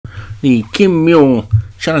The Kim Muir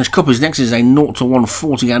Challenge Cup is next. Is a 0 to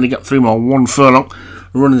 140 handicap, 3 mile, 1 furlong.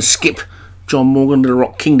 Run and Skip, John Morgan, Little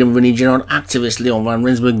Rock Kingdom, Vinnie Gerard, Activist, Leon Van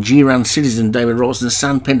Rensburg, Giran Citizen, David Rawson,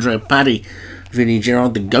 San Pedro Paddy, Vinnie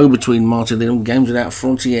Gerard, the go-between Martin Lidham, Games Without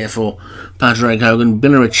Frontier for Padraig Hogan,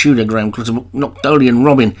 Biller Tudor, Graham Clutterbuck, Noctolian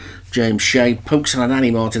Robin, James Shea, Pokes and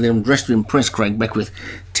Annie Martin Lidham, Dressed to Impress Craig Beckwith,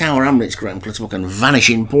 Tower Hamlets, Graham Clutterbuck, and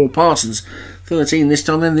Vanishing Paul Parsons. 13 this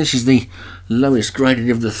time then. This is the lowest graded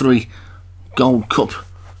of the 3 Gold Cup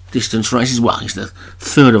distance races. Well, it's the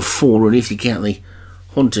 3rd of 4 really if you count the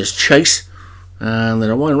Hunter's Chase. And then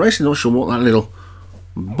away racing, not sure what that little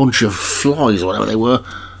bunch of flies or whatever they were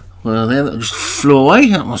there that just flew away.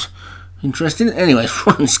 That was interesting. Anyway,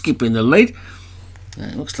 Run and Skip in the lead.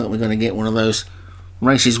 It looks like we're going to get one of those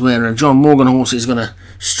races where a John Morgan horse is going to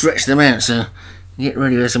stretch them out, so get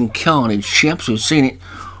ready for some carnage, chaps. We've seen it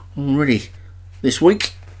already this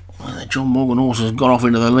week. Well, the John Morgan horse has got off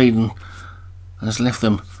into the lead and has left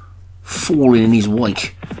them falling in his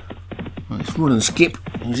wake. Well, it's Run and Skip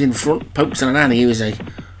who's in front. Pokes and Annie, who is a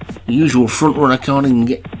usual front runner, can't even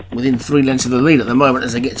get within 3 lengths of the lead at the moment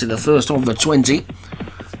as they get to the first of the 20.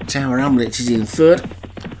 Tower Hamlets is in 3rd.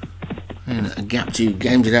 And a gap to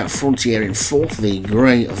Games Without Frontier in 4th. The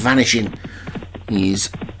grey Vanishing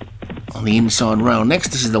is on the inside rail next.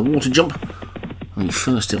 This is the water jump. The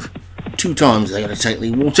first of 2 times they're going to take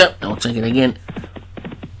the water. They'll take it again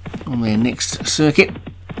on their next circuit,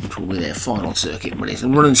 which will be their final circuit. But it's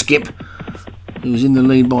Run and Skip who's in the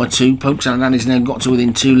lead by 2. Pokes and Annie's now got to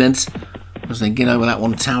within 2 lengths. As they get over that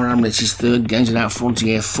one, Tower Hamlets is 3rd, Games Without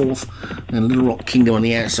Frontier 4th, and Little Rock Kingdom on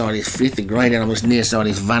the outside is 5th. The grey down on this near side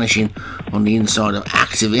is Vanishing on the inside of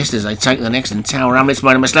Activist as they take the next, and Tower Hamlets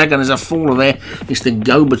made a mistake and there's a faller there. It's the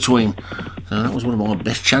go-between. So that was one of my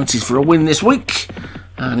best chances for a win this week,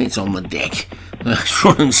 and it's on the deck.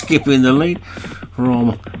 Run and Skip in the lead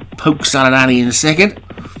from Pokes and Annie in 2nd.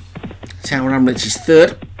 Tower Hamlets is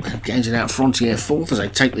 3rd, and Games Without Frontier 4th as they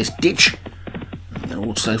take this ditch. And they're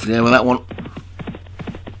all safely over that one.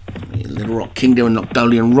 Little Rock Kingdom and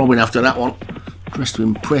Noctolian Robin after that one. Dressed to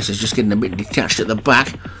Impress is just getting a bit detached at the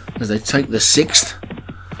back as they take the 6th.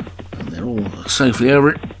 And they're all safely over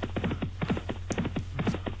it.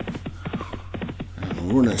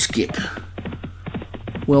 And Run and Skip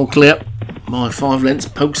well clear by 5 lengths.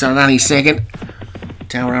 Pokes and Annie 2nd.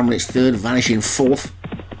 Tower Hamlets 3rd, Vanishing 4th.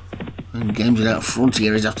 And Games Without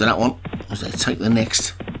Frontier is after that one as they take the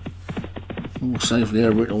next. All safely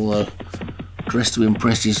over it, although Dressed to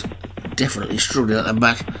Impress is definitely struggling at the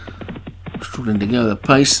back, struggling to go the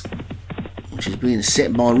pace, which is being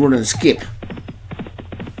set by Run and Skip.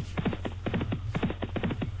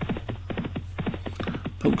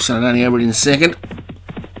 Pokes and Annie over in 2nd.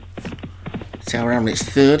 Tower Hamlets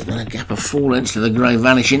 3rd, and a gap of 4 lengths to the grey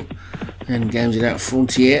Vanishing. And Games Without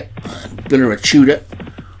Frontier, and Biller Tudor,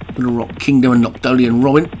 Little Rock Kingdom and Noctolian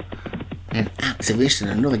Robin. And Activist,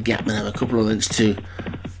 and another gap then of a couple of lengths to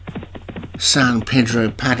San Pedro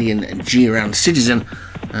Paddy and Giran Citizen,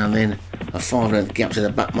 and then a 5-length gap to the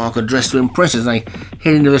back marker. Dressed to Impress as they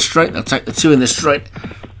head into the straight. They'll take the 2 in the straight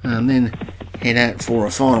and then head out for a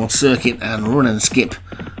final circuit, and Run and Skip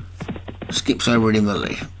skips over it in the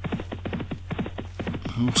lead.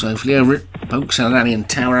 All safely over it. Pokes and Annie and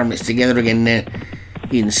Tower Hamlets together again there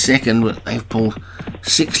in 2nd, but they've pulled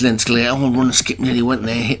 6 lengths clear. Oh, Run and Skip nearly went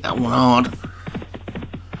there, hit that one hard,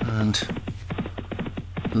 and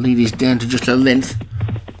the lead is down to just a length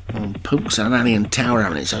on Pokes and Annie and Tower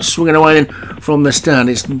Hamlets. So swinging away then from the start,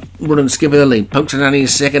 it's Run and Skip in the lead. Pokes and Annie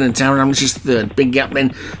is 2nd and Tower Hamlets is 3rd. Big gap then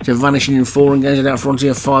to Vanishing in 4 and Games Without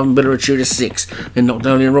Frontier 5 and Biller Tudor 6. Then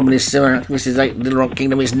Noctolian Robin is 7, Activist is 8, Little Rock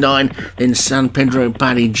Kingdom is 9, then San Pedro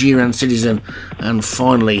Paddy, Giran Citizen, and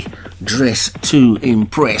finally Dress to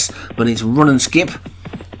Impress. But it's Run and Skip,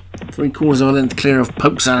 3/4 of a length clear of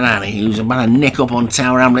Pokes and Annie, who's about a neck up on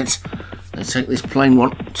Tower Hamlets. They take this plain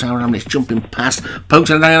one. Tower Hamlets jumping past. Pokes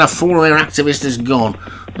and Annie, and a fall there. Activist is gone.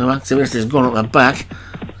 No, Activist has gone up the back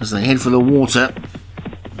as they head for the water.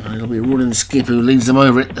 And it'll be Run and Skip who leads them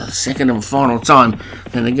over it the 2nd and final time.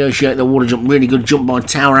 They negotiate the water jump. Really good jump by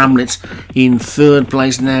Tower Hamlets. In 3rd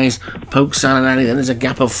place now is Pokes and Annie. Then there's a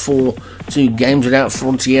gap of 4 to Games Without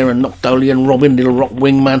Frontier and Noctolian Robin, Little Rock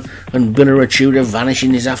Wingman, and Biller Tudor.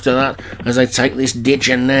 Vanishing is after that as they take this ditch,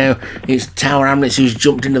 and now it's Tower Hamlets who's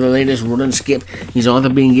jumped into the leaders. Run and Skip. He's either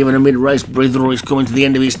being given a mid-race breather or he's coming to the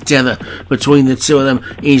end of his tether. Between the 2 of them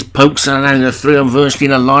is Pokes and Annie. The 3 of them virtually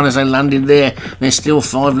in a line as they landed there. They're still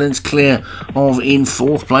 5 lengths clear of in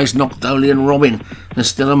 4th place Noctolian Robin. There's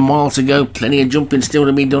still a mile to go, plenty of jumping still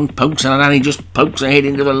to be done. Pokes and Annie just pokes ahead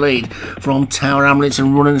into the lead from Tower Hamlets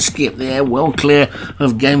and Run and Skip there, well clear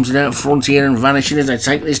of Games Without Frontier and Vanishing as they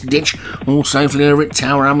take this ditch all safely over it.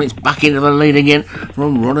 Tower Hamlets back into the lead again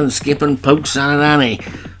from Run and Skip and Pokes and Annie.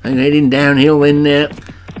 And heading downhill then there.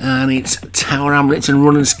 And it's Tower Hamlets and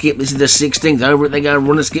Run and Skip. This is the 16th. Over it they go.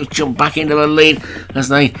 Run and Skip jump back into the lead as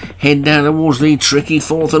they head down towards the tricky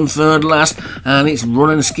 4th and 3rd last. And it's Run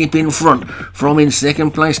and Skip in front. From in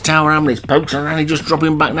 2nd place, Tower Hamlets. Pokes and Annie just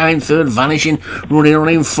dropping back now in 3rd. Vanishing, running on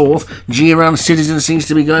in 4th. Giran Citizen seems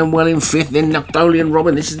to be going well in 5th. Then Noctolian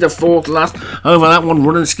Robin. This is the 4th last. Over that one,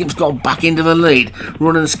 Run and Skip's got back into the lead.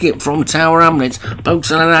 Run and Skip from Tower Hamlets. Pokes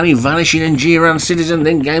and Annie. Vanishing and Giran Citizen.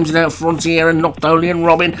 Then Games Without Frontier and Noctolian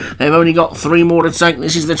Robin. They've only got 3 more to take.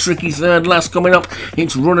 This is the tricky 3rd last coming up.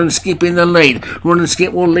 It's Run and Skip in the lead. Run and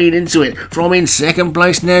Skip will lead into it. From in 2nd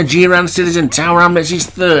place now, Giran Citizen. Tower Hamlets is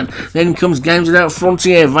 3rd. Then comes Games Without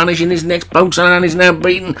Frontier. Vanishing is next. Pokes and is now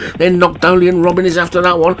beaten. Then Noctolian Robin is after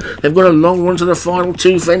that one. They've got a long run to the final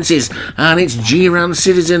 2 fences. And it's Giran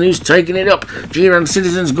Citizen who's taking it up. Giran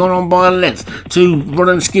Citizen's gone on by a length to Run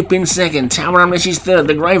and Skip in 2nd. Tower Hamlets is 3rd.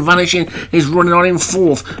 The Grey Vanishing is running on in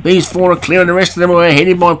 4th. These 4 are clear and the rest of them are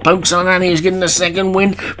headed by Pokes on Annie, who's getting the 2nd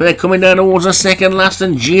wind, but they're coming down towards the 2nd last,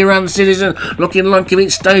 and Giran Citizen looking like if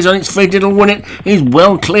it stays on its feet it'll win it. He's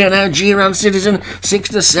well clear now, Giran Citizen, 6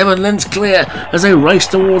 to 7 lengths clear as they race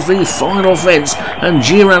towards the final fence, and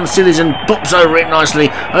Giran Citizen pops over it nicely.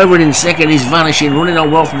 Over it in 2nd is Vanishing, running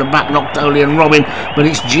on well from the back, Noctolian Robin, but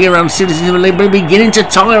it's Giran Citizen beginning to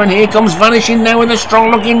tire, and here comes Vanishing now with a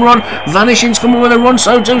strong looking run. Vanishing's coming with a run,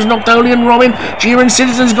 so too's Noctolian Robin. Giran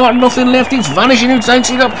Citizen's got nothing left, it's Vanishing who takes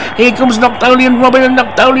it up. Here comes Noctolian Robin, and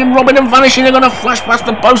Noctolian Robin and Vanishing are going to flash past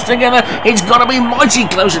the post together. It's got to be mighty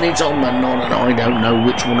close, and it's on the nod, and I don't know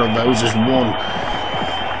which one of those has won.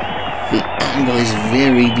 The angle is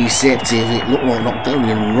very deceptive. It looked like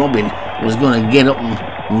Noctolian Robin was going to get up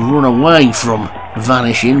and run away from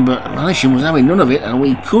Vanishing, but Vanishing was having none of it, and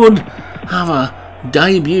we could have a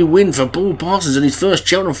debut win for Paul Parsons and his first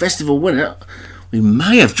Cheltenham Festival winner. We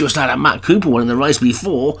may have just had a Matt Cooper one in the race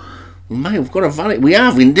before. We may have got a Vanishing. We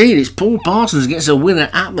have indeed. It's Paul Parsons gets a winner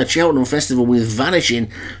at the Cheltenham Festival with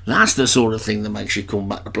Vanishing. That's the sort of thing that makes you come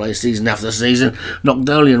back to play season after season.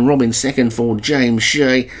 Noctolian Robin 2nd for James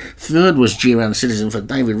Shea. 3rd was Giran Citizen for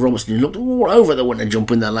David Robertson, who looked all over the winter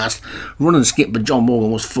jump in the last. Run and Skip, but John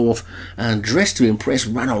Morgan was 4th. And Dressed to Impress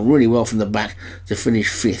ran on really well from the back to finish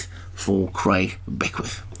 5th for Craig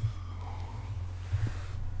Beckwith.